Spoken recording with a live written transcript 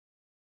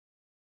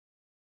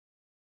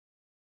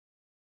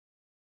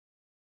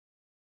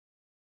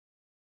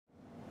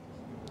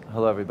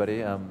Hello,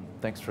 everybody.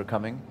 Thanks for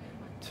coming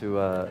to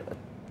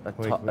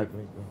Wait.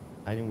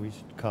 I think we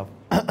should cough.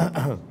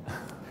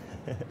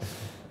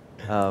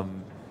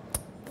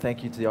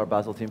 Thank you to the Art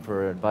Basel team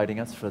for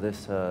inviting us for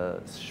this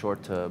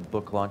short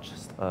book launch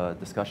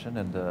discussion,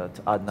 and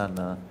to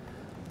Adnan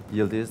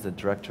Yildiz, the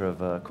director of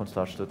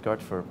Künstlerhaus Stuttgart,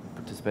 for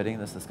participating in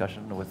this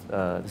discussion.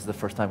 This is the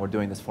first time we're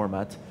doing this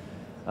format.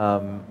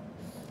 I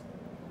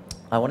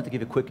wanted to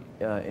give a quick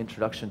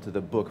introduction to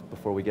the book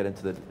before we get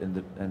into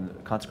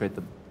and consecrate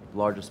the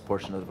largest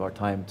portion of our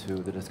time to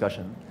the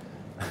discussion.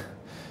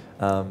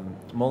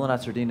 Molla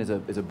Nasreddin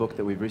is a book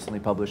that we've recently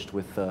published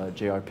with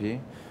JRP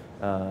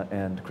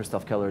and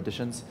Christoph Keller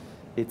Editions.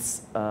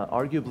 It's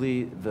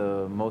arguably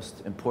the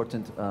most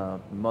important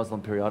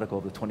Muslim periodical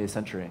of the 20th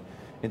century,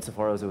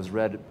 insofar as it was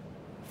read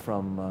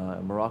from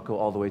Morocco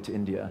all the way to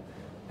India.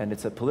 And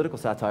it's a political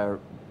satire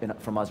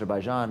from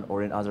Azerbaijan,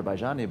 or in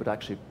Azerbaijani, but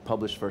actually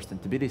published first in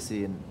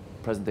Tbilisi, in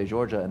present-day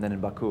Georgia, and then in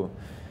Baku.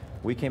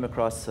 We came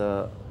across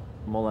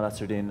Molla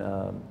Nasreddin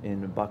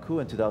in Baku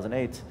in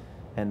 2008,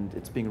 and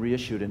it's being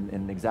reissued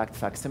in exact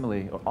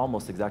facsimile, or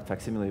almost exact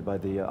facsimile, by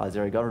the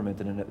Azeri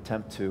government in an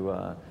attempt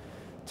to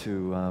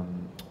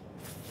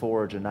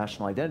forge a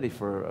national identity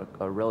for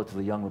a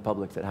relatively young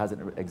republic that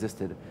hasn't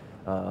existed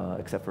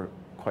except for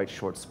quite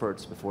short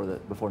spurts before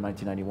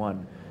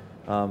 1991.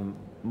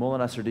 Molla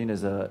Nasreddin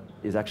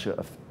is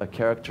actually a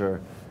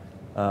character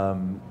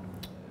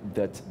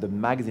that the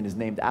magazine is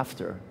named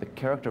after. The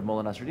character of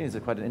Molla Nasreddin is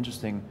quite an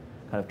interesting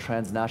kind of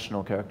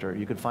transnational character.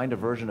 You could find a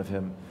version of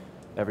him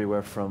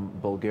everywhere from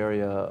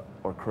Bulgaria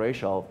or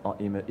Croatia,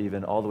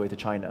 even all the way to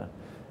China,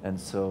 and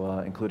so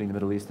including the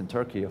Middle East and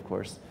Turkey, of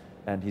course.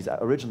 And he's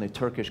originally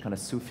Turkish, kind of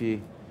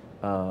Sufi,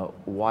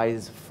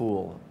 wise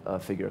fool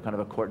figure, kind of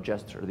a court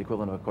jester, the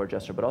equivalent of a court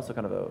jester, but also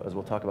kind of, as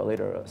we'll talk about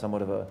later,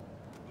 somewhat of a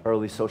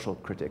early social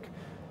critic.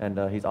 And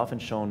he's often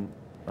shown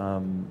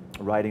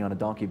riding on a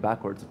donkey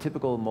backwards. A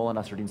typical Molla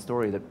Nasreddin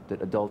story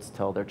that adults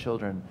tell their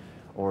children,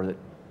 or that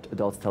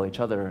adults tell each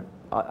other,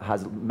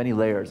 has many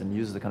layers and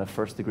uses a kind of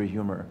first-degree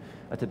humor.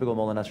 A typical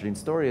Molla Nasreddin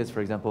story is,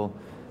 for example,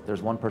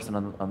 there's one person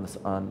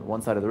on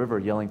one side of the river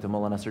yelling to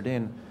Molla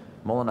Nasreddin,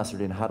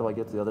 how do I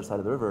get to the other side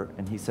of the river?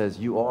 And he says,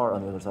 you are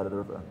on the other side of the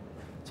river.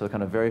 So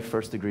kind of very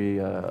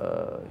first-degree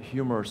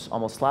humor,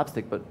 almost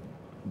slapstick, but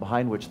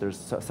behind which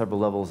there's several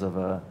levels of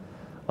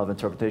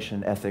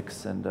interpretation,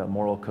 ethics, and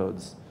moral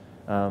codes.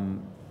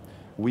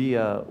 We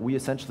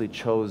essentially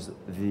chose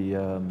the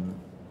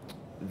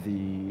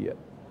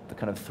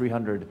kind of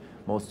 300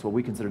 what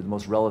we consider the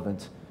most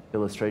relevant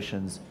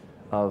illustrations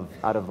out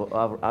of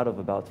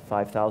about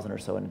 5,000 or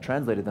so, and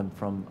translated them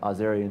from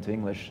Azeri into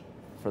English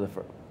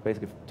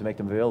basically to make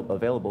them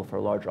available for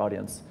a large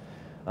audience.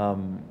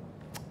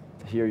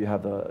 Here you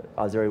have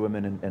Azeri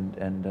women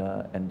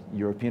and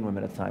European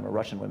women at the time, or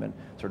Russian women,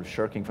 sort of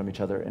shirking from each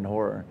other in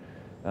horror.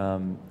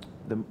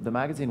 The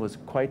magazine was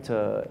quite,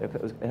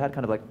 it had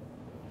kind of like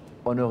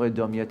Honoré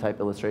Daumier type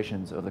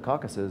illustrations of the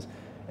Caucasus,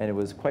 and it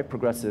was quite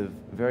progressive,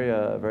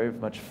 very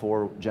much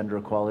for gender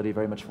equality,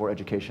 very much for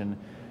education,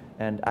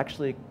 and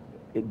actually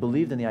it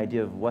believed in the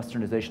idea of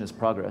Westernization as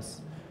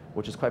progress,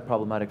 which is quite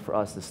problematic for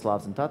us as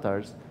Slavs and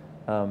Tatars,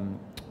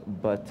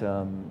 but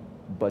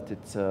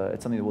it's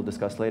something that we'll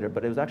discuss later.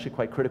 But it was actually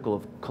quite critical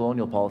of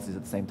colonial policies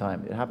at the same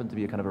time. It happened to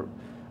be a kind of a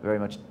very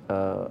much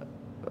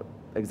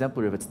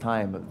exemplary of its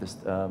time,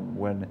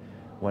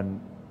 when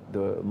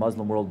the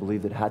Muslim world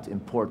believed it had to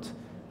import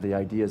the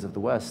ideas of the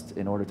West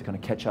in order to kind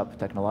of catch up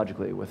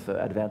technologically with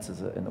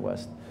advances in the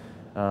West.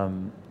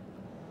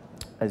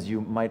 As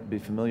you might be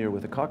familiar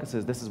with the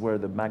Caucasus, this is where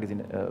the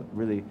magazine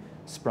really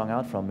sprung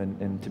out from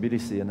in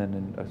Tbilisi, and then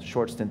in a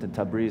short stint in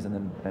Tabriz, and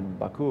then in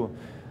Baku.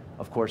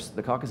 Of course,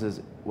 the Caucasus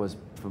was,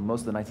 for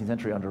most of the 19th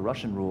century, under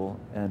Russian rule,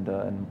 and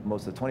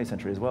most of the 20th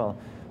century as well.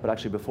 But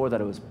actually before that,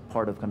 it was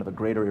part of kind of a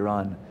greater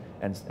Iran,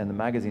 and the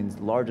magazine's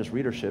largest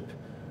readership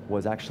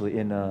was actually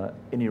in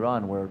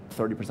Iran, where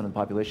 30% of the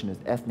population is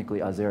ethnically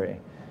Azeri.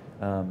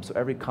 So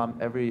every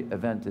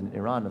event in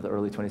Iran of the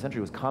early 20th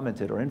century was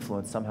commented or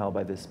influenced somehow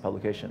by this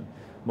publication.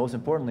 Most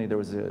importantly, there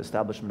was the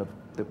establishment of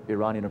the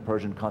Iranian or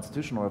Persian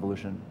constitutional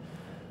revolution,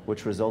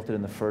 which resulted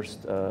in the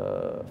first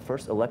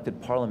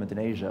elected parliament in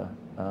Asia,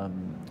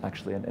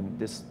 actually. And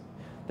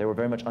they were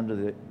very much under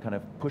the kind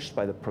of pushed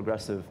by the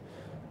progressive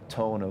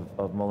tone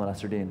of Molla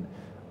Nasreddin.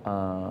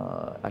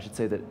 I should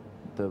say that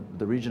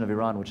the region of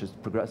Iran, which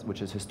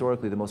is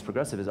historically the most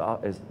progressive,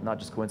 is not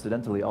just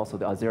coincidentally also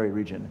the Azeri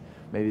region,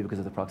 maybe because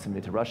of the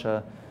proximity to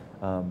Russia,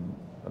 or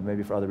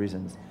maybe for other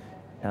reasons.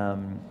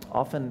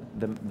 Often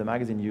the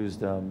magazine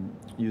used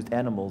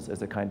animals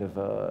as a kind of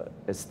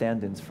as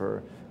stand-ins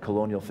for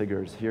colonial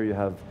figures. Here you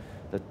have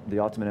the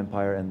Ottoman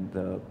Empire and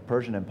the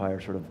Persian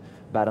Empire sort of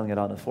battling it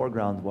out in the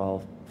foreground,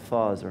 while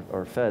Fez,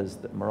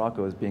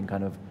 Morocco, is being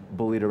kind of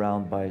bullied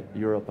around by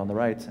Europe on the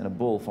right in a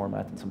bull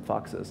format and some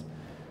foxes.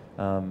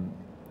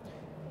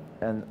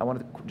 And I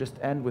wanted to just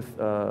end with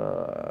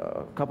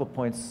a couple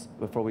points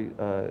before we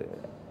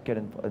get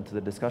into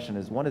the discussion.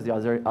 One is the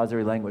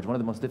Azeri language. One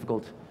of the most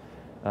difficult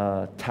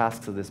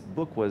tasks of this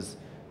book was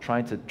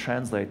trying to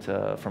translate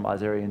from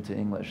Azeri into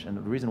English. And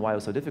the reason why it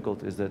was so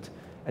difficult is that,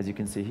 as you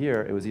can see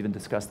here, it was even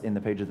discussed in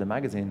the pages of the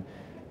magazine,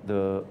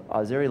 the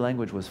Azeri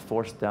language was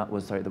forced down,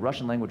 the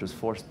Russian language was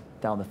forced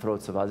down the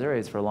throats of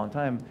Azeris for a long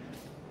time.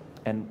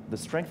 And the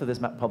strength of this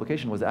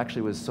publication was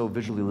actually was so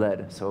visually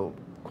led. So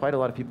quite a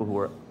lot of people who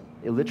were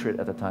illiterate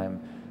at the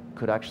time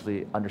could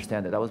actually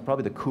understand it. That was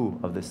probably the coup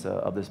of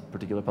this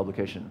particular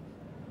publication.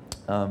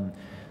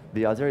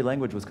 The Azeri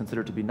language was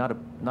considered to be not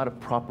a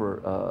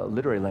proper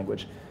literary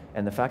language.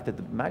 And the fact that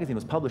the magazine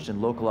was published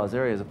in local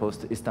Azeri as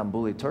opposed to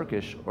Istanbuli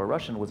Turkish or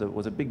Russian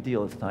was a big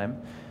deal at the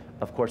time.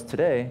 Of course,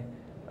 today,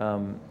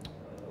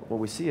 what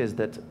we see is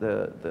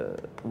that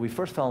we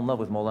first fell in love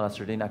with Molla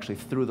Nasreddin actually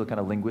through the kind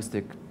of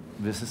linguistic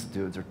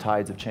vicissitudes or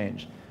tides of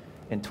change.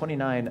 In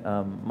 29,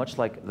 much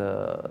like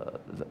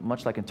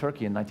in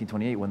Turkey in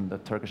 1928 when the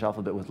Turkish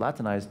alphabet was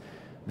Latinized,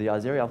 the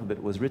Azeri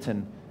alphabet was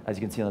written, as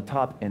you can see on the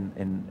top,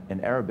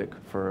 in Arabic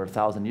for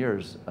 1,000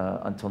 years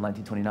until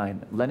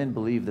 1929. Lenin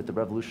believed that the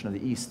revolution of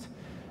the East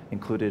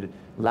included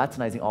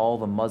Latinizing all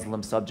the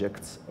Muslim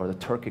subjects or the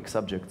Turkic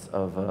subjects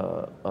of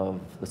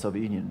the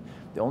Soviet Union.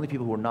 The only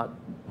people who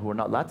were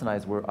not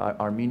Latinized were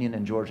Armenian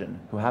and Georgian,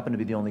 who happened to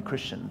be the only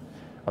Christian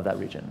of that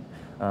region.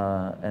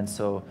 And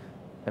so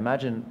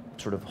imagine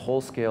sort of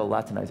whole-scale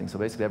Latinizing. So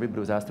basically everybody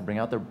was asked to bring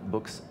out their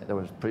books that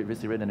were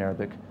previously written in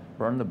Arabic,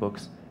 burn the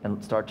books,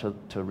 and start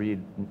to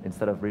read,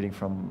 instead of reading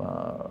from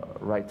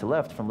right to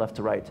left, from left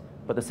to right,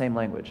 but the same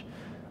language.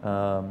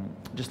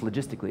 Just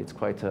logistically, it's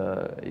quite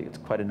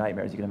a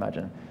nightmare, as you can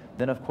imagine.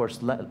 Then, of course,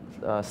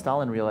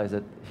 Stalin realized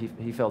that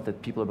he felt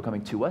that people are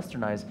becoming too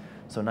westernized.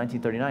 So in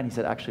 1939, he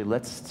said, actually,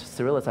 let's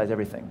Cyrillicize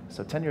everything.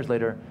 So 10 years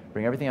later,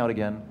 bring everything out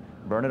again,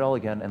 burn it all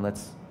again, and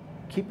let's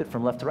keep it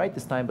from left to right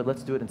this time, but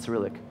let's do it in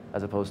Cyrillic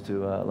as opposed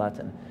to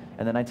Latin.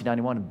 And then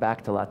 1991,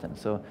 back to Latin.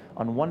 So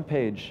on one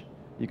page,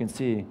 you can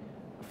see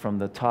from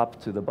the top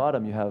to the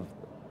bottom, you have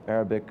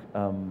Arabic,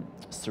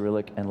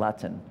 Cyrillic, and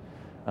Latin.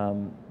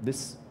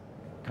 This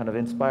kind of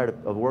inspired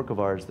a work of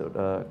ours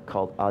that,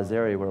 called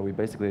Azeri, where we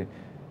basically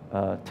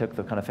took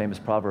the kind of famous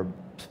proverb,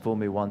 fool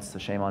me once,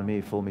 shame on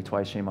me, fool me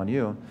twice, shame on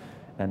you,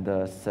 and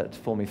said,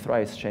 fool me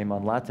thrice, shame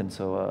on Latin.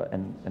 So,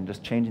 and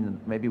just changing,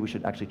 maybe we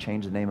should actually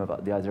change the name of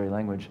the Azeri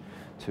language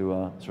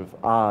to sort of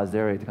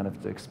Azeri to kind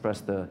of to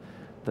express the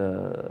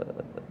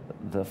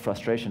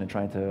frustration in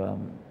trying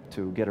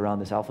to get around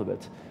this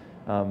alphabet.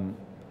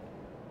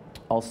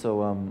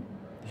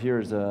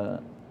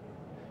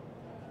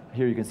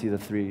 Here you can see the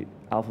three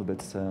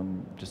alphabets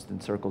just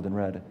encircled in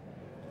red.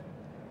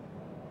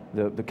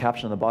 The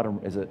caption on the bottom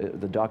is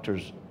the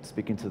doctors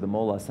speaking to the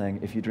mullah saying,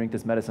 if you drink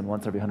this medicine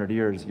once every 100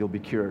 years, you'll be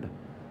cured.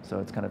 So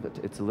it's kind of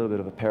it's a little bit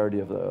of a parody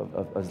of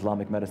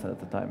Islamic medicine at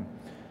the time.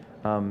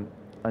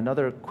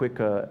 Another quick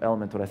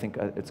element that I think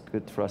it's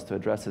good for us to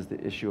address is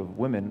the issue of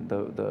women.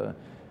 The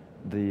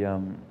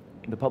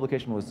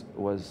publication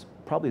was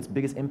probably its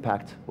biggest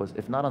impact was,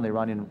 if not on the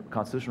Iranian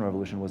constitutional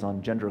revolution, was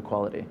on gender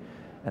equality.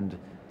 And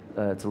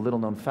it's a little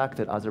known fact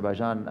that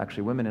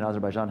actually women in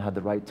Azerbaijan had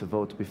the right to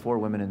vote before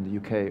women in the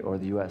UK or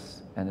the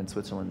US, and in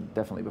Switzerland,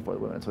 definitely before the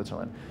women in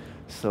Switzerland.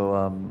 So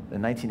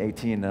in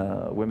 1918,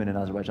 women in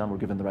Azerbaijan were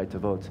given the right to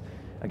vote.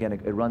 Again,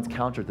 it runs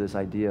counter to this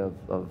idea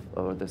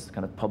of this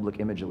kind of public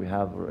image that we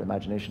have, or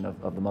imagination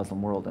of the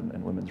Muslim world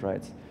and women's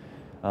rights.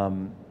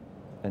 And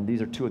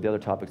these are two of the other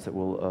topics that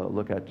we'll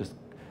look at, just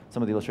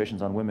some of the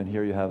illustrations on women.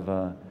 Here you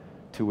have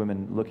two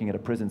women looking at a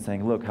prison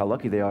saying, look how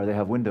lucky they are, they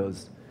have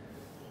windows.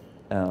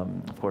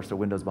 Of course, there are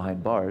windows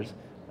behind bars,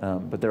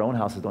 but their own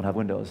houses don't have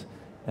windows.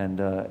 And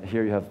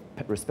here you have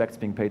respects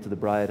being paid to the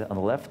bride on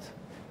the left,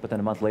 but then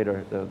a month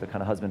later, the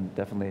kind of husband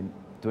definitely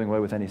doing away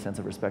with any sense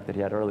of respect that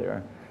he had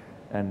earlier.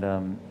 And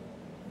on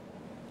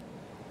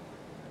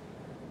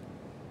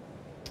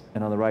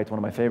the right, one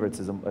of my favorites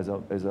is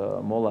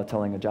a mullah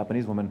telling a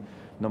Japanese woman,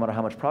 no matter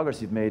how much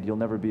progress you've made, you'll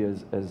never be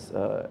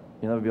you'll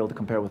never be able to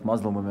compare with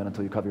Muslim women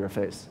until you cover your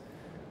face.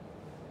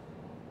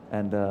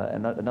 And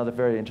another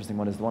very interesting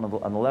one is the one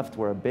on the left,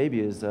 where a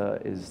baby is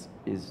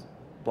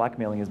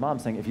blackmailing his mom,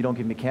 saying, if you don't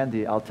give me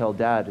candy, I'll tell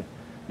dad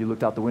you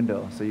looked out the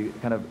window. So you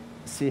kind of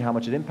see how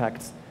much it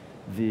impacts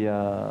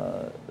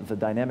the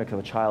dynamic of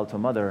a child to a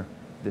mother,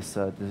 this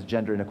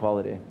gender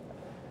inequality.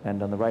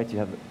 And on the right, you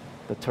have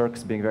the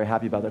Turks being very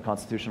happy about their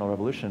constitutional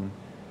revolution.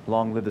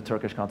 Long live the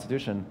Turkish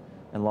constitution,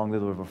 and long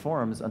live the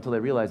reforms, until they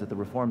realize that the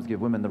reforms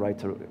give women the right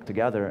to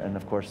gather. And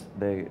of course,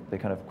 they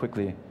kind of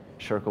quickly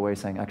shirk away,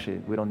 saying, actually,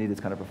 we don't need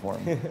this kind of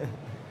reform.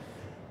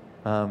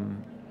 I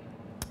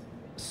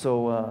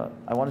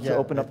wanted to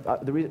open up. I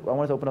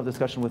wanted to open up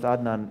discussion with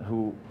Adnan,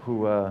 who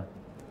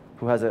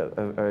has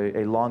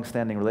a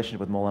long-standing relationship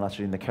with Molla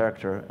Nasreddin, the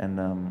character,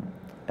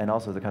 and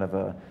also the kind of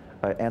a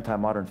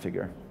anti-modern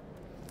figure.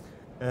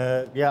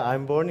 Yeah,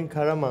 I'm born in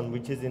Karaman,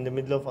 which is in the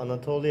middle of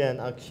Anatolia, and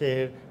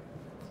Akşehir,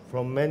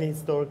 from many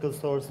historical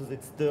sources,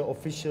 it's the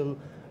official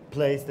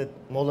place that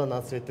Molla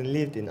Nasreddin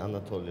lived in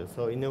Anatolia.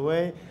 So in a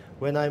way,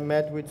 when I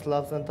met with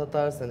Slavs and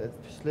Tatars, and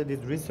especially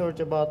did research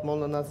about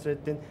Molla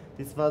Nasreddin,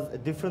 this was a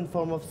different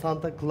form of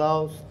Santa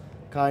Claus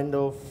kind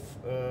of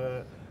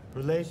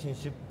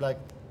relationship. Like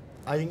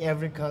I think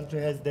every country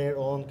has their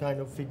own kind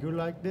of figure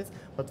like this,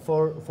 but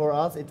for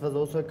us it was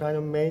also a kind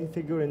of main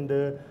figure in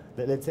the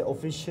let's say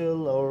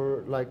official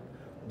or like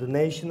the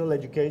national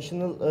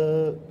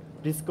educational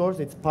discourse.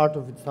 It's part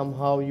of it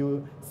somehow.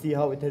 You see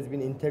how it has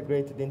been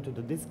integrated into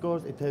the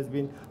discourse. It has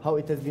been how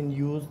it has been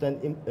used and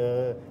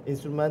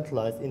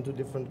instrumentalized into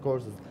different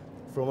courses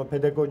from a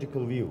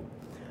pedagogical view.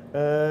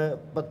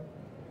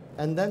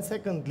 And then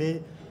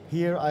secondly,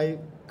 here I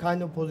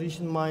kind of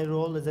position my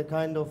role as a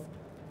kind of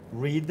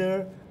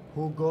reader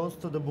who goes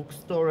to the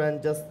bookstore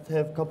and just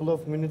have a couple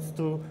of minutes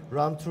to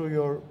run through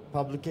your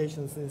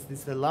publication since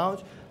this is a launch.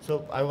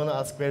 So I want to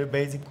ask very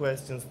basic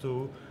questions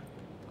to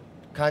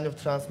kind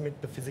of transmit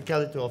the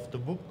physicality of the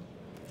book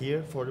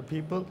here for the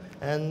people.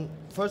 And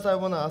first I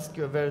want to ask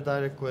you a very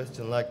direct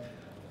question, like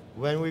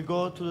when we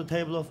go to the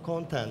table of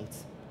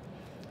contents,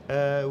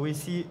 we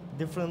see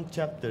different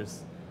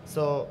chapters.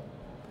 So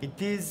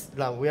it is,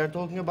 we are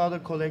talking about a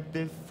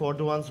collective for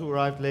the ones who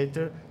arrived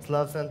later,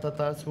 Slavs and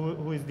Tatars,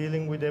 who is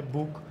dealing with a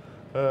book,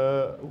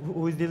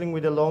 who is dealing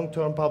with a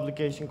long-term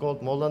publication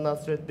called Molla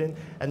Nasreddin.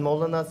 And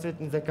Molla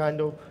Nasreddin is a kind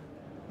of,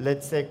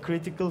 let's say,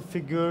 critical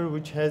figure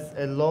which has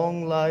a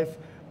long life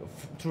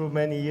through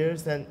many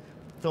years. And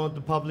so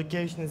the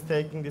publication is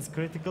taking this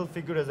critical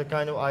figure as a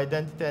kind of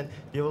identity and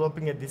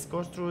developing a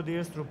discourse through the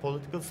years, through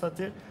political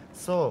satire.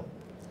 So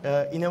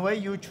in a way,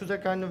 you choose a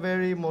kind of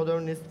very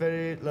modernist,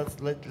 very,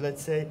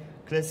 let's say,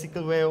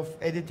 classical way of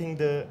editing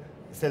the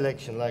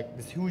selection, like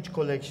this huge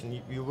collection.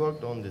 You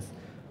worked on this.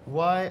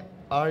 Why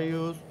are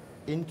you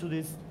into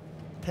these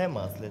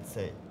themas, let's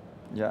say?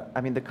 Yeah,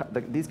 I mean,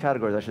 these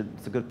categories,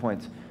 it's a good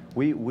point.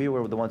 We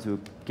were the ones who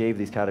gave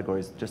these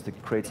categories just to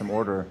create some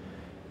order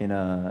in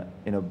a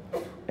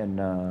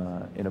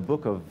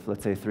book of,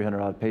 let's say,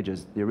 300-odd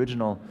pages. The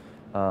original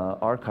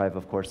archive,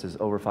 of course, is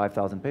over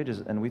 5,000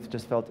 pages, and we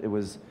just felt it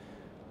was.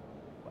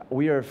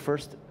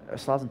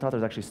 Slavs and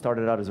Tatars actually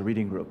started out as a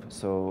reading group.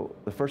 So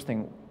the first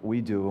thing we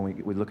do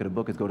when we look at a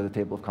book is go to the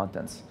table of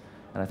contents.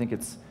 And I think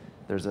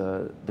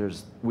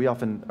we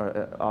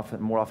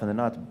more often than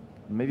not,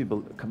 maybe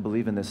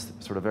believe in this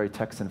sort of very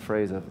Texan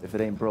phrase of if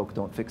it ain't broke,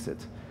 don't fix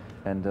it.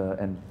 And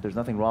there's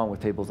nothing wrong with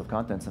tables of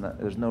contents, and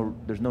there's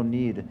no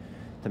need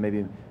to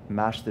maybe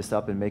mash this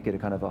up and make it a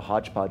kind of a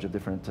hodgepodge of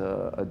different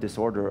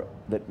disorder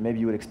that maybe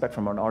you would expect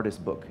from an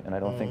artist book. And I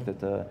don't think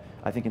that,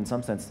 I think in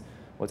some sense,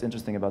 what's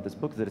interesting about this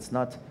book is that it's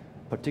not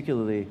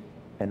particularly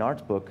an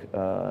art book,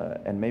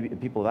 and maybe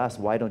people have asked,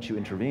 why don't you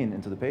intervene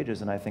into the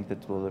pages? And I think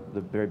that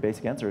the very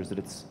basic answer is that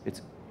it's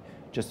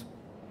just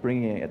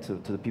bringing it to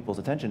the people's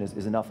attention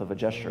is enough of a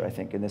gesture, I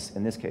think, in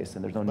this case,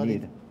 and there's no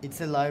need. It's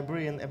a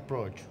librarian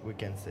approach, we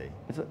can say.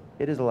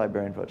 It is a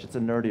librarian approach. It's a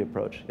nerdy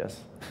approach,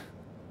 yes.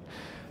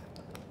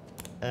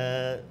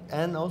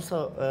 And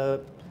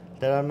also,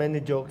 there are many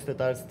jokes that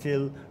are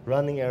still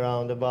running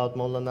around about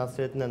Molla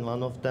Nasreddin, and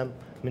one of them,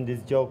 I mean,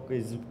 this joke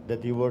is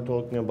that you were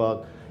talking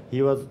about.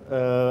 He was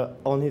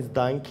on his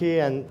donkey,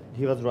 and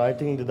he was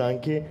riding the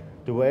donkey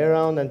the way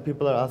around, and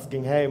people are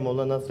asking, hey,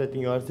 Molla Nasreddin,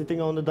 you are sitting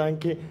on the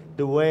donkey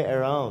the way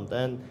around.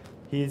 And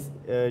he's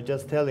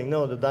just telling,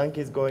 no, the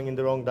donkey is going in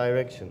the wrong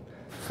direction.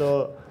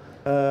 So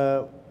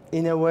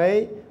in a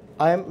way,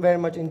 I'm very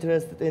much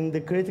interested in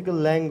the critical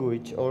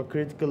language or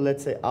critical,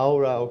 let's say,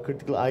 aura or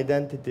critical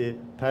identity,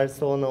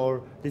 persona,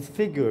 or this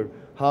figure,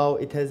 how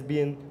it has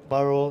been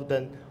borrowed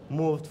and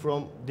moved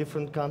from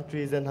different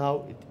countries, and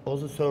how it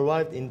also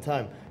survived in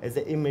time as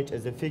an image,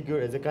 as a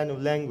figure, as a kind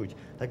of language,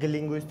 like a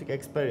linguistic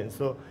experience.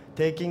 So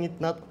taking it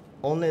not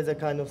only as a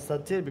kind of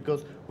satire,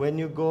 because when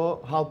you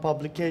go how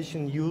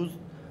publication used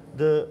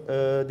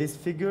this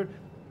figure,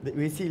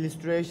 we see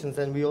illustrations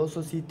and we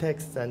also see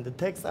texts, and the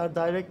texts are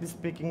directly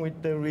speaking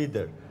with the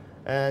reader.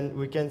 And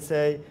we can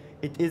say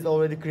it is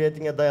already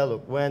creating a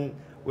dialogue. When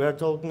we are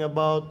talking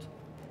about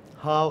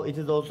how it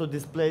is also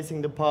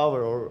displacing the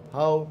power, or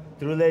how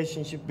the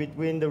relationship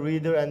between the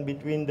reader and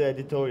between the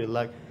editorial,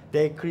 like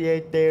they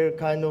create their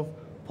kind of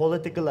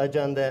political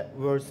agenda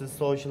versus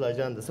social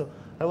agenda. So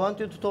I want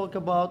you to talk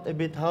about a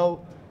bit how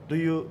do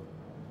you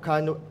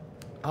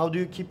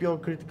keep your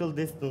critical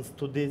distance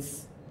to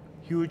this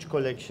huge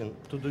collection,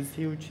 to this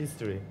huge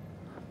history?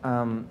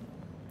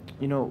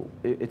 You know,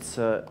 it's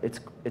an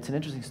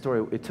interesting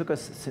story. It took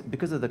us,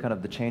 because of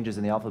the changes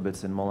in the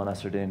alphabets in Molla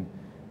Nasreddin,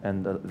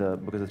 and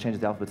because of the changes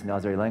in the alphabets in the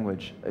Azeri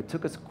language, it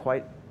took us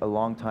quite a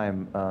long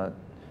time.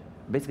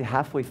 Basically,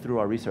 halfway through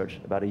our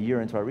research, about a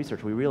year into our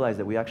research, we realized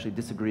that we actually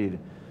disagreed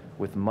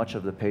with much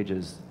of the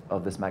pages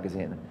of this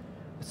magazine.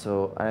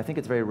 So, and I think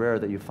it's very rare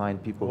that you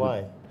find people.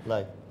 Why?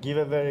 Like, give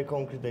a very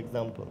concrete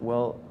example.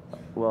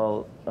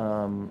 Well,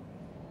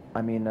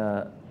 I mean.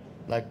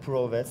 Like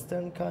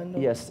pro-Western kind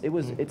of? Yes, it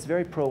was. It's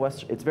very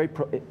pro-Western. It's very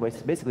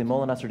basically,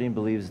 Molla Nasreddin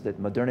believes that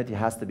modernity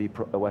has to be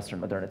a Western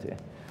modernity.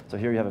 So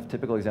here you have a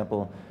typical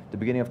example. The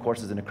beginning of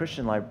courses in a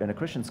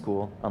Christian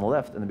school on the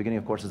left, and the beginning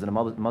of courses in a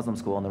Muslim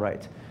school on the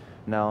right.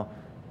 Now,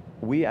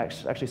 we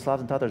actually Slavs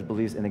and Tatars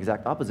believes in the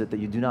exact opposite, that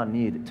you do not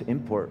need to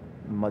import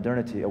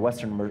modernity, a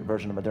Western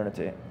version of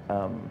modernity.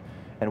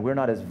 And we're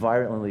not as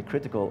violently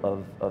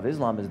critical of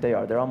Islam as they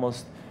are. They're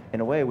almost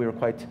in a way, we were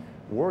quite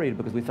worried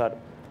because we thought,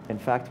 in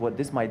fact, what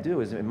this might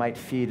do is it might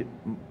feed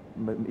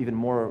even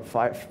more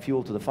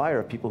fuel to the fire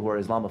of people who are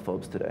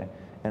Islamophobes today.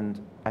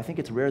 And I think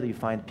it's rare that you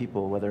find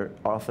people, whether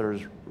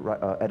authors,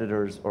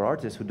 editors, or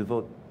artists, who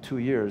devote 2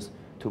 years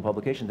to a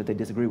publication that they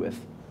disagree with.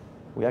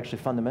 We actually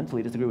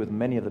fundamentally disagree with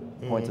many of the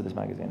points of this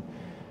magazine.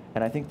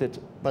 And I think that...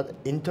 But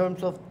in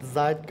terms of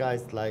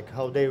zeitgeist, like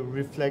how they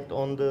reflect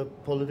on the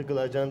political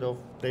agenda of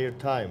their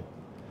time.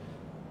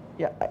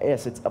 Yeah,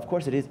 yes, of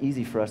course it is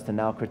easy for us to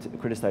now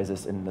criticize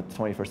this in the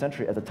 21st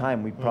century. At the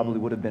time, we probably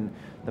would have been...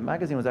 The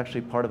magazine was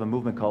actually part of a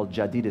movement called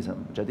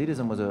Jadidism.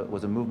 Jadidism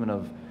was a movement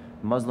of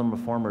Muslim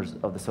reformers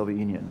of the Soviet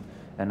Union.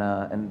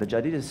 And the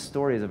Jadidist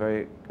story is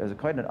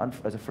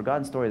a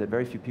forgotten story that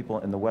very few people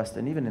in the West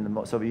and even in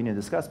the Soviet Union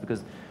discuss,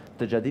 because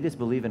the Jadidists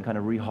believe in kind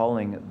of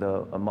rehauling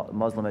the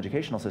Muslim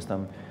educational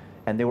system,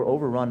 and they were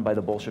overrun by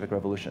the Bolshevik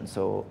Revolution.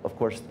 So, of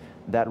course,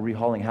 that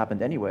rehauling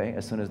happened anyway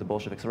as soon as the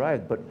Bolsheviks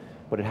arrived, but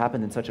it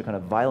happened in such a kind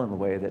of violent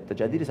way that the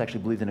Jadidists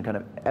actually believed in a kind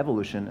of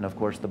evolution, and of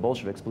course the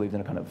Bolsheviks believed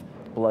in a kind of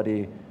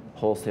bloody,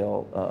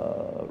 wholesale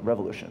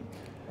revolution.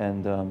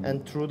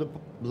 And through the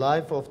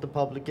life of the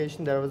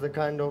publication, there was a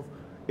kind of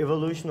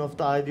evolution of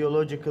the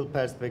ideological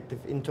perspective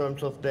in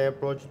terms of their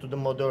approach to the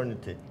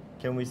modernity.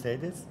 Can we say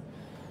this?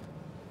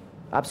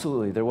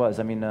 Absolutely, there was.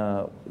 I mean,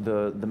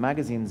 the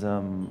magazine's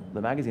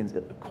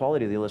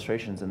quality of the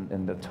illustrations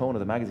and the tone of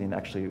the magazine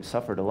actually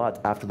suffered a lot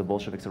after the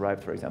Bolsheviks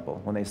arrived, for example.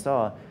 When they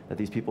saw that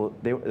these people,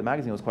 the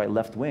magazine was quite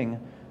left-wing,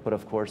 but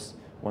of course,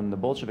 when the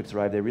Bolsheviks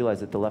arrived, they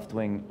realized that the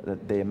left-wing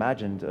that they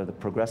imagined, the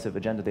progressive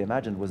agenda they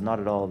imagined, was not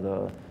at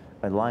all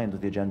aligned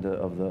with the agenda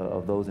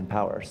of those in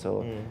power.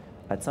 So,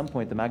 at some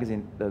point, the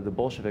magazine, the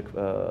Bolshevik,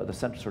 the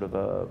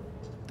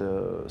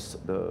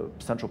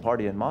central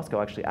party in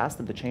Moscow actually asked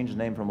them to change the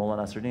name from Molla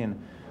Nasreddin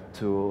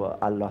to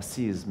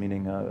Al-Aziz,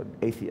 meaning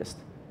atheist.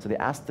 So they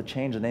asked to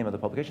change the name of the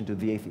publication to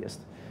The Atheist.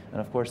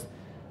 And of course,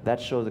 that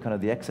shows the kind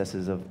of the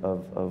excesses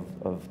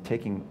of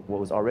taking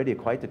what was already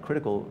quite a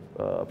critical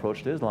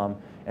approach to Islam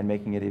and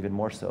making it even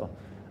more so.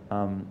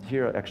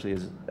 Here actually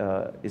is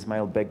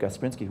Ismail Beg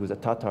Gasprinsky, who's a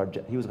Tatar.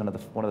 He was one of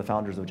the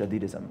founders of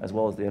Jadidism, as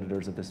well as the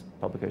editors of this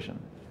publication.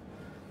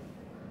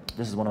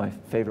 This is one of my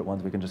favorite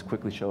ones. We can just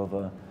quickly show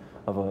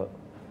of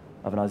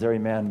an Azeri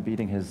man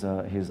beating his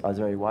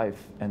Azeri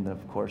wife, and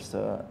of course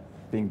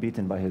being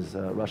beaten by his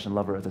Russian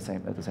lover at the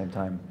same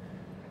time.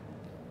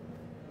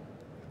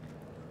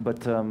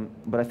 But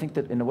I think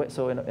that in a way,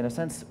 so in a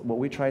sense, what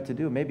we tried to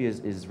do maybe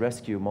is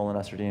rescue Molla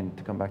Nasreddin,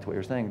 to come back to what you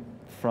were saying,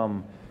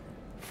 from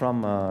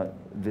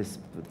this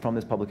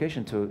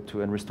publication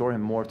and restore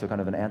him more to kind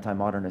of an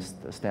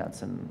anti-modernist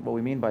stance. And what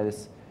we mean by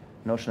this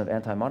notion of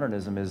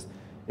anti-modernism is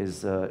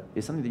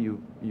something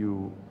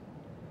that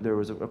there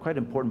was a quite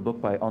important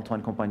book by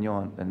Antoine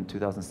Compagnon in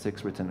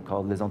 2006 written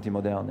called Les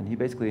Antimodernes, and he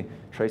basically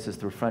traces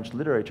through French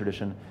literary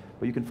tradition,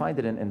 but you can find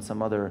it in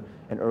some other,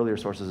 in earlier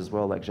sources as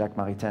well, like Jacques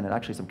Maritain, and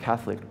actually some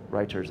Catholic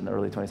writers in the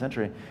early 20th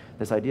century,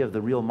 this idea of the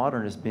real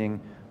modernists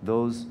being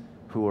those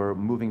who are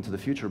moving to the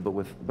future, but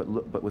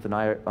with an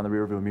eye on the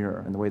rearview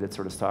mirror, in the way that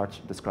sort of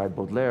Sartre described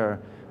Baudelaire.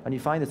 And you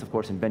find this, of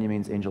course, in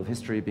Benjamin's Angel of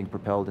History, being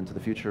propelled into the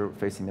future,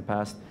 facing the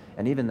past,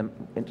 and even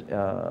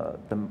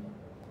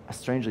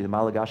strangely, the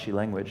Malagasy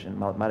language in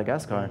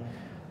Madagascar,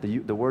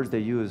 the words they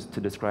use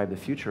to describe the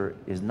future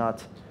is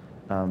not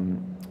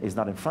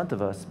in front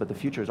of us, but the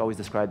future is always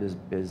described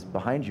as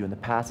behind you, and the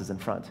past is in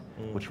front,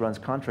 which runs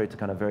contrary to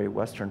kind of very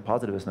Western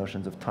positivist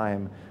notions of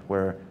time,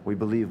 where we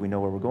believe we know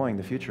where we're going,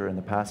 the future, and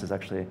the past is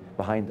actually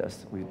behind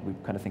us. We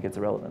kind of think it's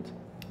irrelevant.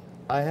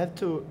 I have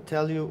to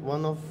tell you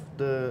one of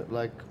the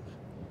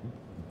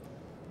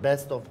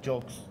best of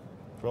jokes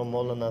from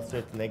Molla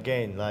Nasreddin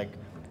again.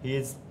 He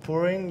is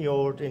pouring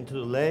yogurt into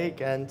the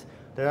lake, and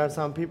there are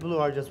some people who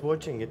are just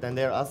watching it, and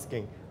they're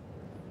asking,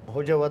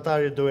 Hoca, what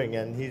are you doing?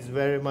 And he's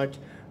very much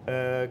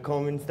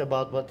convinced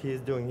about what he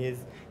is doing.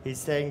 He's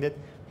saying that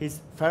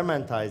he's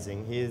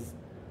fermentizing. He's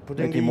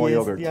putting making more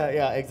yogurt.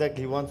 Yeah,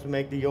 exactly. He wants to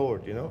make the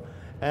yogurt, you know.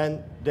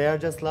 And they are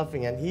just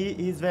laughing, and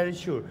he's very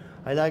sure.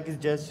 I like his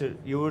gesture.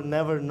 You would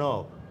never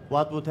know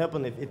what would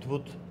happen if it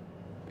would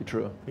be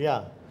true.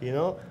 Yeah, you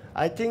know.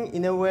 I think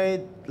in a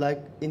way,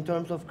 in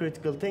terms of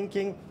critical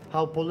thinking,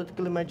 how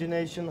political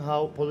imagination,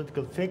 how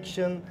political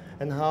fiction,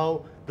 and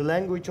how the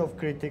language of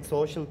critic,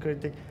 social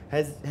critic,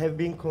 have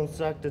been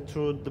constructed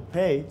through the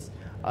page.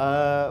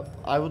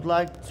 I would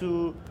like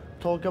to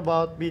talk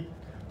about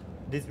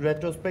this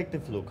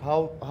retrospective look.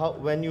 How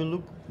when you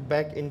look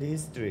back in the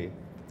history,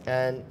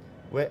 and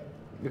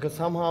because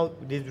somehow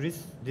this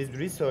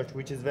research,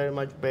 which is very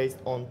much based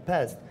on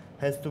past,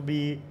 has to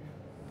be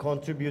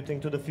contributing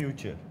to the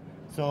future.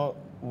 So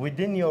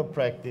within your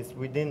practice,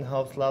 within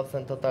how Slavs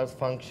and Tatars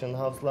function,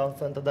 how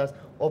Slavs and Tatars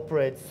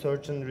operate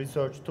certain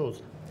research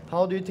tools,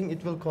 how do you think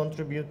it will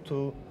contribute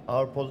to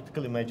our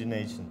political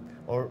imagination,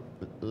 or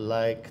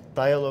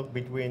dialogue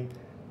between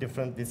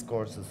different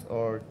discourses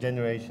or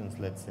generations,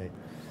 let's say?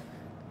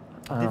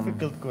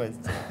 Difficult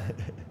question.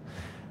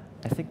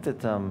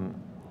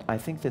 I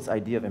think this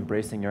idea of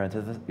embracing your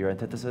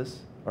antithesis,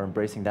 or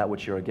embracing that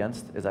which you're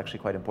against, is actually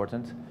quite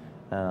important.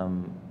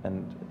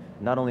 And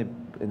not only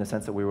in the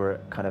sense that we were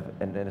kind of,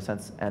 in a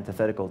sense,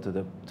 antithetical to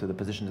the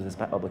position of this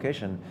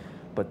publication,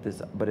 but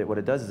what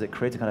it does is it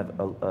creates a kind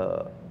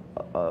of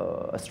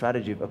a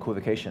strategy of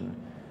equivocation,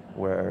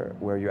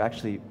 where you're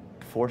actually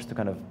forced to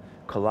kind of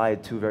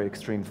collide two very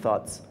extreme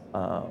thoughts,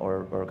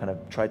 or kind of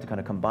try to kind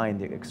of combine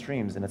the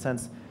extremes. In a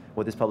sense,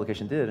 what this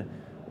publication did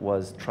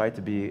was try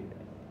to be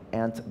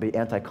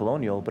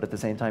anti-colonial, but at the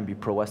same time be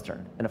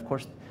pro-Western. And of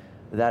course,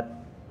 that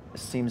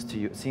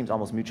seems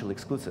almost mutually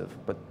exclusive.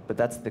 But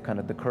that's the kind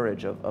of the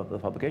courage of the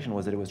publication,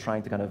 was that it was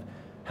trying to kind of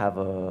have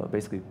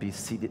basically be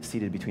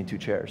seated between two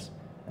chairs,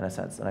 in a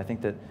sense. And I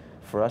think that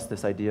for us,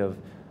 this idea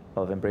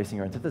of embracing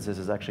your antithesis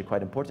is actually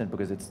quite important,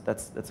 because it's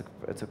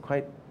a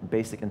quite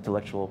basic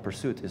intellectual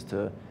pursuit, is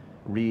to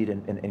read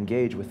and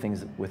engage with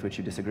things with which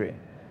you disagree,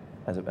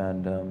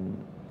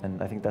 and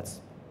I think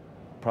that's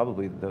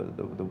probably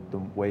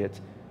the way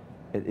it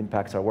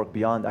impacts our work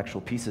beyond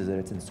actual pieces that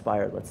it's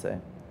inspired, let's say,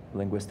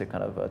 linguistic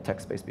kind of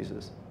text-based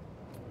pieces.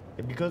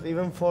 Because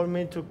even for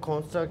me to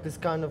formulate this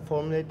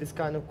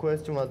kind of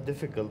question was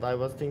difficult. I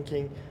was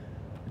thinking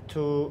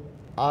to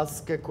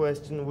ask a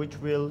question which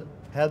will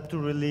help to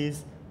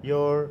release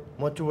your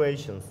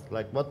motivations.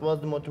 Like, what was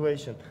the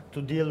motivation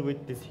to deal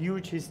with this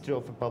huge history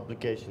of a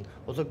publication?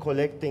 Also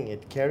collecting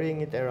it,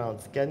 carrying it around,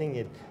 scanning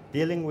it,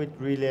 dealing with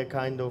really a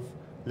kind of,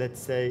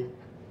 let's say,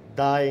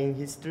 dying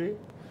history.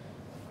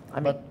 I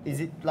mean, but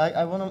is it like,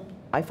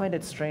 I find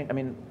it strange. I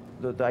mean,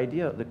 the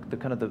idea,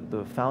 one of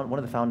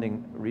the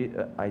founding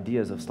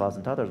ideas of Slavs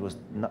and Tatars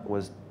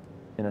was,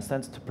 in a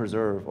sense, to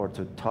preserve or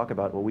to talk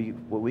about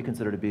what we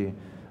consider to be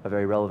a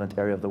very relevant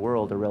area of the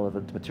world, a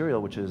relevant material,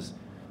 which is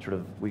sort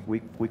of,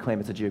 we claim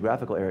it's a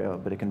geographical area,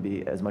 but it can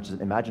be as much as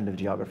an imaginative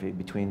geography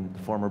between the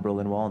former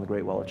Berlin Wall and the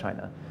Great Wall of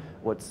China.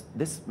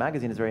 This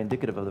magazine is very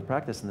indicative of the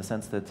practice, in the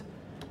sense that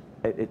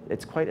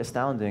it's quite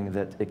astounding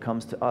that it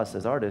comes to us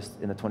as artists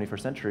in the 21st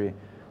century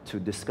to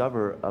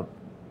discover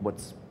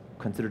what's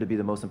considered to be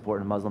the most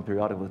important Muslim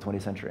periodical of the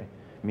 20th century.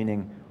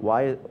 Meaning,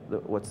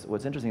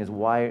 what's interesting is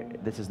why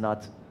this is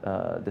not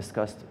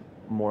discussed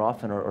more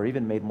often, or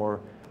even made more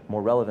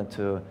relevant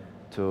to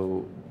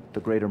the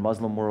greater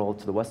Muslim world,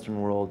 to the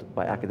Western world,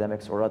 by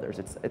academics or others.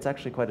 It's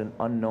actually quite an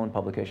unknown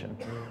publication.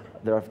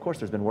 Of course,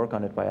 there's been work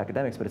on it by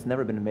academics, but it's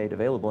never been made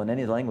available in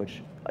any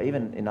language.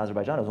 Even in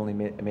Azerbaijan, it was only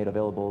made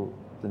available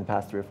in the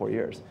past 3 or 4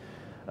 years.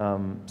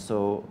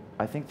 So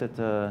I think that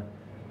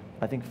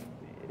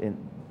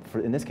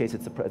in this case,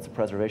 it's a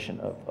preservation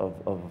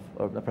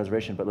of not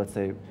preservation, but let's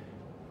say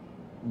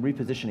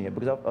repositioning it,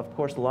 because of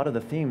course a lot of the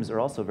themes are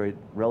also very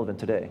relevant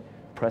today.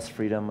 Press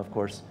freedom, of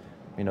course,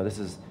 this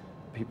is.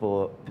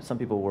 Some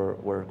people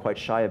were quite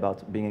shy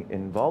about being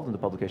involved in the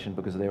publication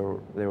because they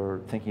were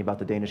thinking about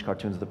the Danish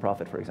cartoons of the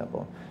Prophet, for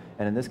example.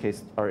 And in this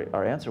case,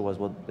 our answer was,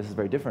 well, this is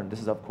very different.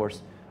 This is, of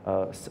course,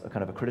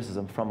 kind of a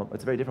criticism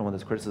it's very different when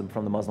there's criticism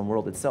from the Muslim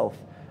world itself,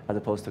 as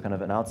opposed to kind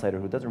of an outsider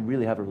who doesn't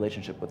really have a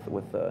relationship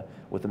with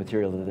the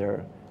material that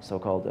they're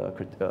so-called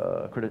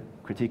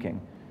critiquing.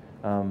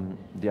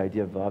 The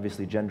idea of,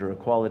 obviously, gender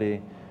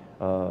equality,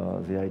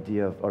 the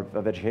idea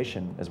of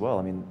education as well.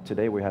 I mean,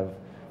 today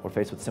we're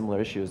faced with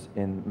similar issues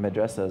in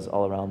madrasas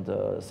all around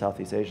South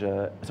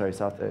Asia,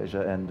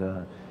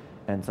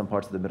 and some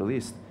parts of the Middle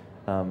East.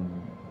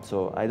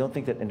 So I don't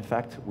think that, in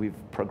fact, we've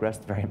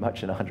progressed very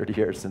much in 100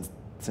 years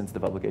since the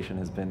publication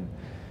has been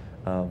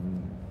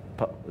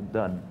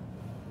done.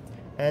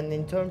 And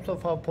in terms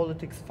of how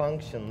politics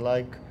function,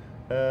 like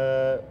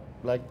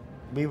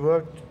we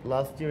worked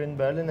last year in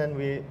Berlin, and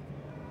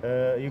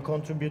you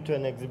contribute to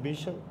an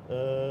exhibition.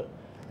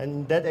 And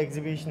in that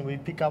exhibition, we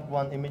pick up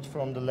one image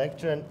from the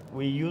lecture, and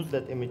we use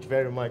that image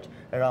very much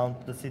around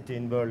the city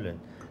in Berlin.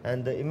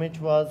 And the image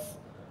was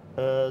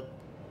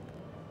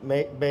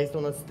based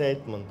on a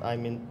statement. I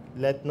mean,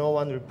 let no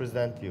one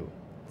represent you.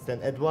 It's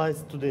an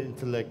advice to the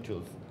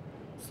intellectuals.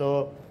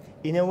 So,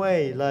 in a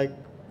way, like,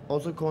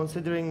 also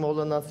considering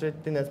Molla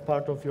Nasreddin as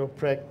part of your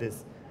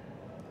practice,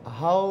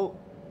 how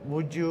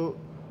would you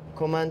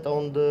comment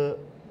on the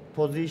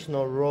position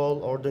or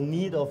role or the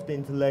need of the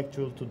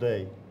intellectual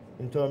today,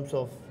 in terms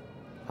of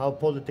how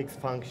politics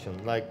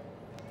function? Like,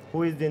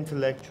 who is the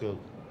intellectual?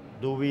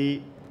 Do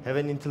we have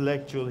an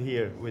intellectual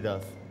here with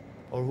us?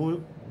 Or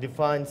who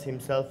defines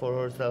himself or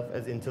herself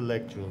as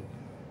intellectual?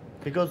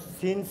 Because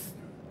since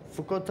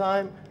Foucault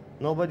time,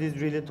 nobody's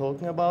really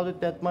talking about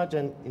it that much,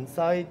 and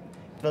inside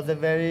it was a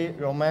very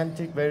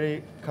romantic,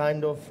 very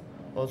kind of,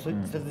 also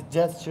it's a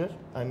gesture,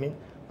 I mean,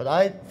 but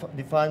I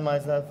define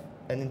myself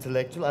an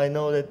intellectual. I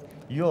know that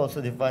you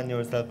also define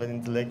yourself an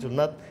intellectual,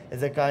 not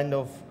as a kind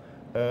of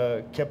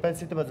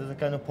capacity, but as a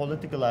kind of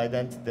political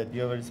identity, that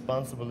you have a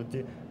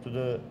responsibility to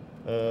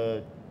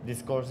the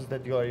discourses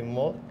that you are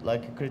involved,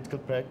 like a critical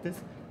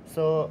practice.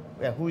 So,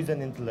 yeah, who is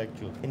an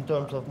intellectual in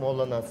terms of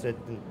Molla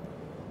Nasreddin?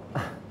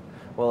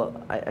 Well,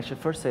 I should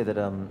first say that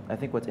I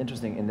think what's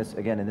interesting in this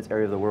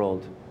area of the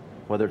world,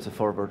 whether it's a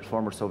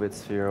former Soviet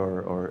sphere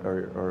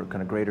or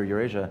kind of greater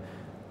Eurasia,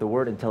 the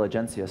word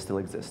intelligentsia still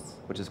exists,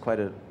 which is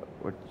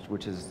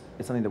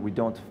it's something that we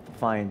don't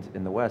find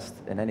in the West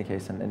in any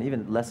case, and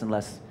even less and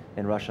less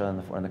in Russia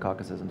and the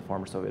Caucasus and the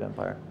former Soviet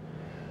Empire.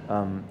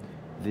 And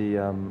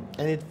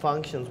it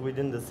functions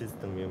within the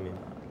system, you mean?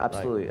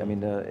 Absolutely. Like, I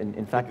mean,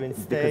 in fact, between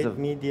because state, of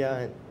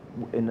media,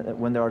 and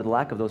when there are the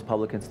lack of those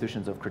public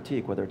institutions of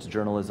critique, whether it's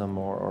journalism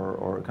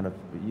or kind of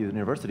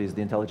universities,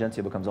 the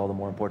intelligentsia becomes all the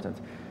more important.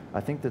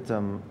 I think that,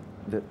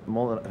 that in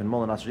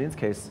Molla Nasreddin's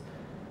case,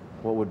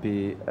 what would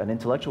be an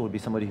intellectual would be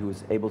somebody who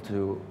is able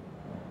to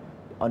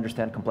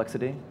understand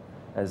complexity,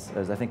 as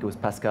I think it was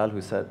Pascal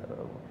who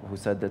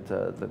said that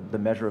the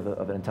measure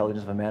of an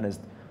intelligence of a man is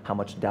how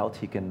much doubt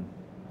he can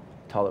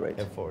tolerate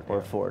or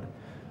afford.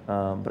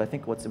 But I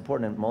think what's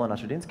important in Molla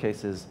Nasreddin's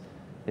case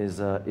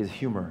is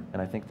humor,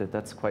 and I think that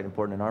that's quite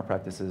important in our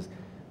practices.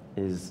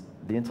 Is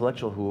the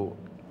intellectual who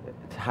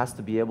has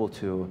to be able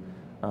to,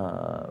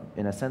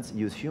 in a sense,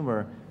 use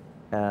humor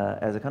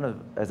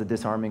as a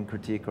disarming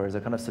critique or as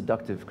a kind of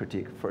seductive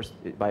critique. First,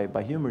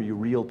 by humor, you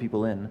reel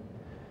people in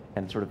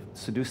and sort of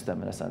seduce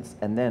them in a sense,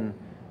 and then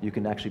you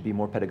can actually be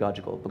more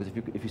pedagogical. Because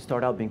if you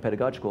start out being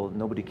pedagogical,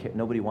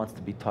 nobody wants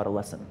to be taught a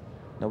lesson.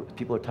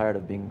 People are tired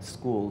of being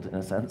schooled in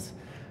a sense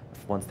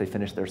once they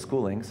finish their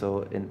schooling.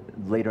 So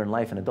later in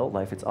life, in adult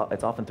life,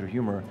 it's often through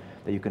humor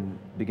that you can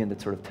begin to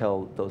sort of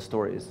tell those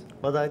stories.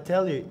 But I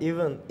tell you,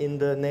 even in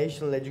the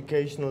national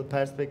educational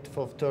perspective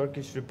of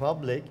Turkish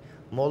Republic,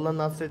 Molla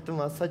Nasreddin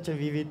was such a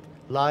vivid,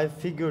 live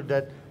figure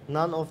that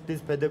none of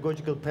these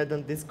pedagogical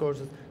pedant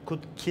discourses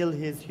could kill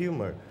his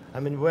humor. I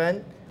mean,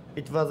 when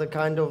it was a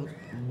kind of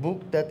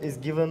book that is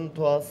given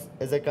to us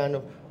as a kind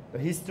of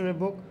history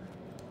book,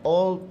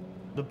 all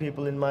the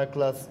people in my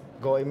class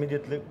go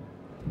immediately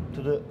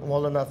to the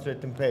Molla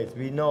Nasreddin page.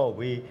 We know,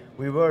 we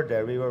were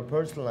there, we were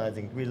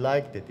personalizing it, we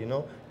liked it, you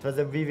know. It was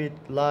a vivid,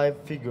 live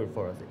figure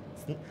for us.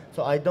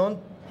 So I don't,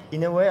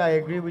 in a way, I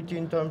agree with you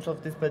in terms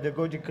of this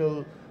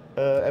pedagogical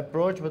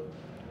approach, but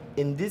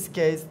in this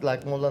case,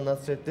 like Molla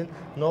Nasreddin,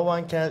 no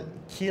one can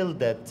kill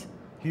that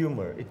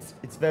humor.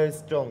 It's very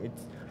strong.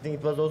 I think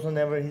it was also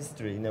never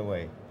history in a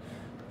way.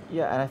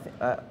 Yeah, and I think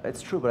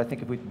it's true, but I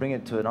think if we bring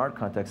it to an art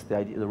context,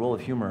 the role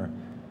of humor,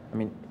 I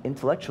mean,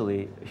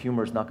 intellectually,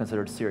 humor is not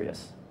considered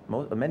serious.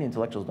 Many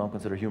intellectuals don't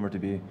consider humor to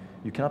be,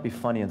 you cannot be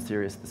funny and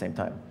serious at the same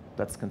time.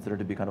 That's considered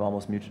to be kind of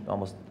almost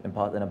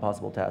an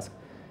impossible task.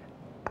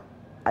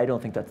 I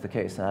don't think that's the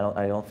case, and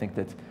I don't think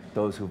that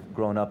those who've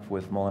grown up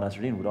with Molla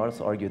Nasreddin would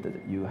also argue that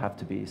you have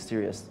to be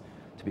serious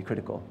to be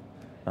critical.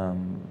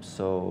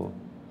 So,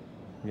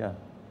 yeah.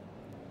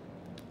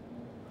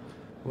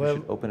 We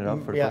should open it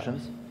up for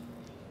questions.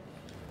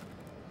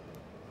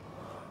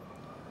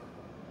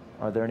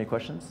 Are there any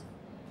questions?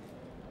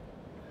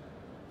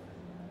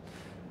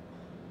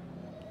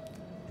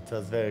 It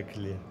was very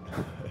clear.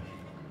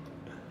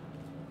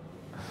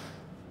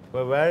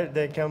 Well, where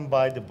they can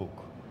buy the book?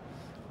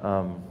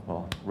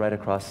 Well, right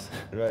across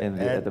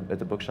at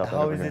the bookshop.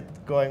 How is it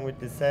going with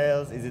the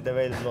sales? Is it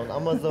available on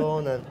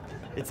Amazon? And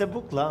it's a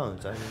book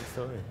launch. I mean,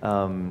 sorry.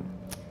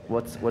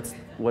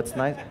 What's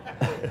nice?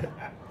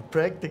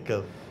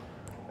 Practical.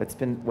 What's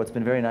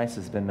been very nice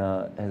has been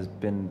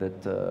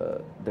that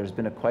there's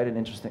been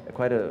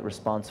quite a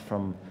response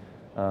from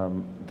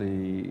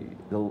the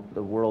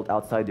world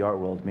outside the art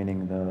world,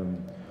 meaning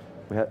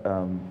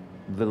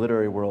the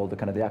literary world,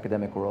 the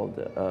academic world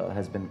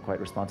has been quite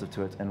responsive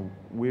to it, and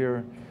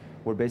we're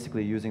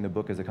basically using the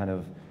book as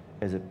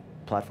a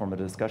platform of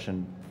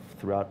discussion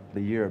throughout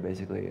the year,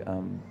 basically,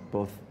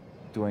 both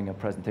doing a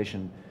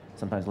presentation,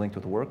 sometimes linked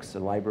with works, a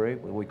library,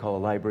 what we call a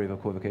library of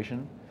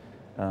equivocation,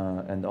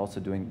 and also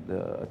doing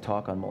a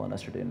talk on Molla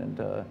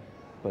Nasreddin,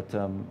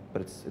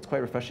 but it's quite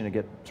refreshing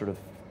to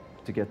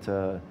get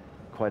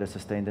quite a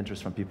sustained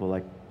interest from people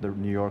like the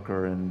New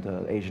Yorker and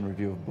Asian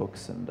Review of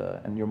Books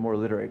and your more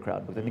literary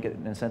crowd. But I think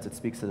in a sense it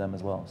speaks to them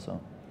as well. So.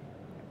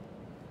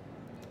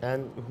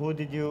 And who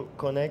did you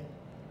connect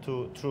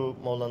to through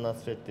Molla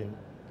Nasreddin?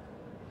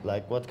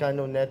 Like what kind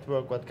of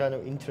network, what kind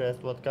of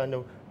interest, what kind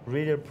of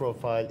reader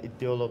profile it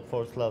developed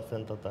for Slavs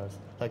and Tatars?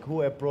 Like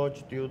who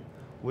approached you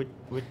with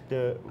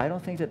the... I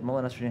don't think that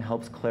Molla Nasreddin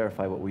helps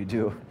clarify what we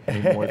do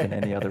any more than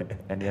any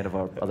of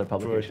our other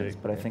publications.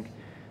 But I think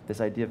this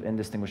idea of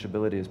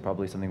indistinguishability is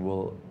probably something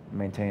we'll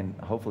maintain,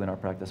 hopefully, in our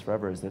practice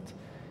forever, is that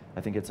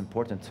I think it's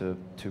important to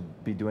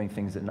be doing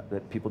things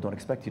that people don't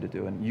expect you to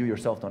do, and you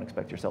yourself don't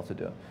expect yourself to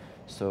do.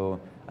 So,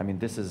 I mean,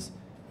 this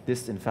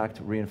in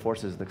fact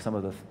reinforces that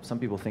some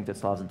people think that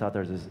Slavs and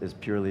Tatars is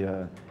purely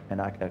a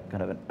kind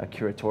of a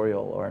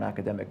curatorial or an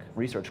academic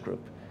research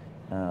group,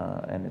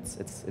 and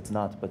it's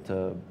not. But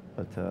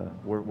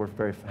we're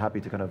very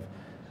happy to kind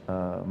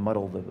of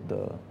muddle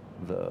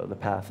the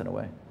path in a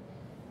way.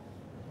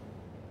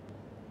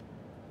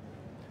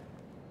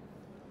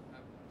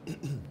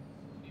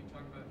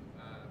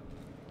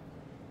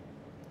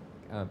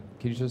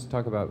 Can you just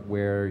talk about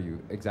where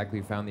you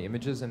exactly found the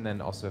images, and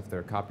then also if there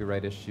are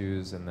copyright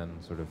issues and then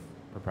sort of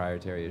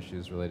proprietary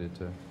issues related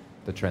to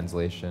the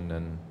translation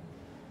and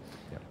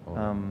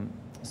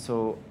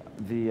so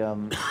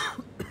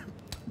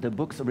the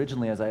books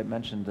originally, as I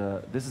mentioned,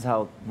 this is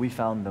how we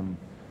found them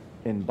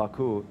in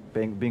Baku,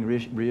 being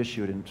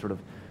reissued in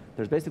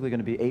there's basically going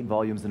to be 8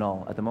 volumes in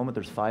all. At the moment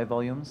there's 5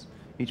 volumes.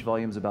 Each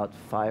volume is about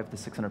 500 to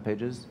 600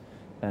 pages.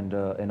 and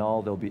in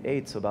all there'll be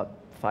 8, so about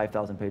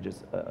 5,000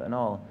 pages in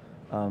all.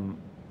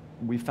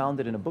 We found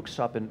it in a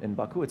bookshop in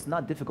Baku. It's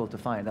not difficult to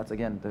find. That's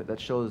again, that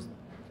shows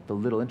the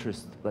little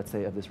interest, let's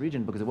say, of this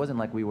region, because it wasn't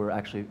like we were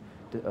actually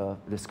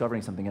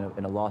discovering something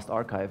in a lost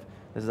archive.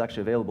 This is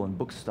actually available in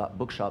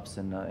bookshops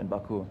in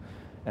Baku,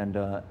 and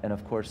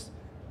of course,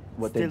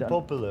 what they've done.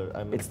 Still popular.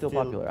 I mean, it's still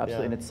popular,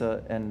 absolutely,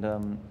 yeah.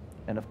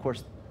 and of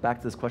course, back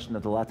to this question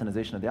of the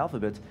Latinization of the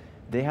alphabet,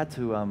 they had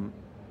to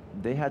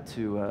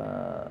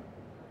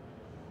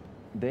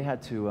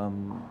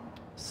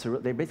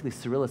they basically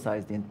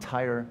Cyrillicized the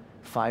entire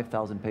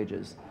 5,000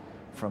 pages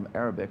from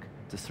Arabic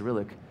to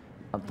Cyrillic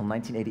until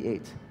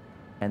 1988.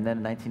 And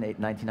then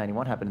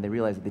 1991 happened, and they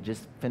realized that they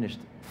just finished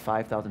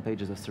 5,000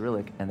 pages of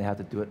Cyrillic, and they had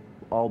to do it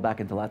all back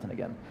into Latin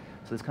again.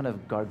 So this kind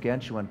of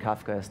gargantuan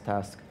Kafkaesque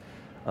task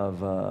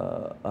of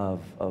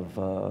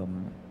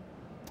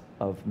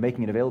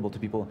making it available to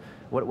people.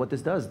 What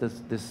this does,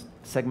 this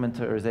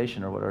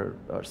segmentarization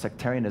or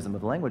sectarianism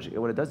of the language,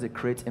 what it does, it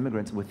creates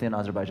immigrants within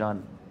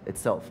Azerbaijan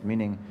itself,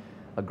 meaning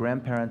a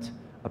grandparent,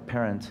 a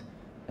parent,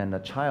 and a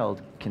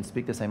child can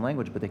speak the same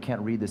language, but they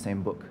can't read the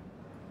same book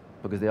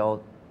because they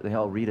all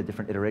read a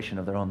different iteration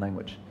of their own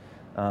language.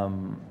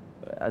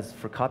 As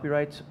for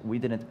copyright, we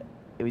didn't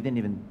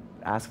even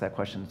ask that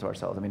question to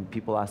ourselves. I mean,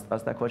 people asked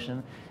us that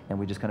question, and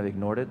we just kind of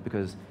ignored it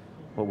because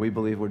what we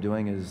believe we're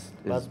doing is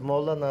But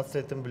Molla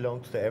Nasreddin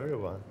belongs to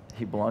everyone.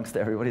 He belongs to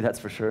everybody, that's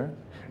for sure.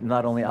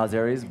 Not only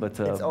Azeris, but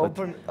it's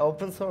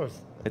open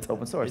source. It's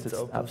open source. It's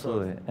open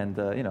absolutely. Source. And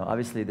you know,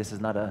 obviously, this is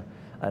not a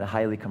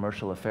highly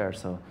commercial affair.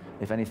 So,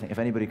 if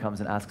anybody comes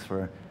and asks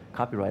for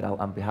copyright,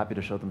 I'll be happy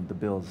to show them the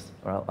bills,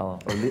 or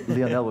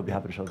Lionel would be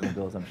happy to show them the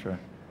bills, I'm sure.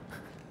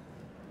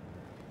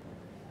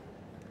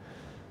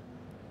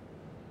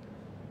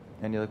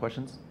 Any other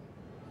questions?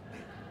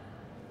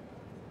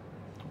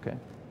 Okay.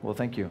 Well,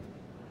 thank you.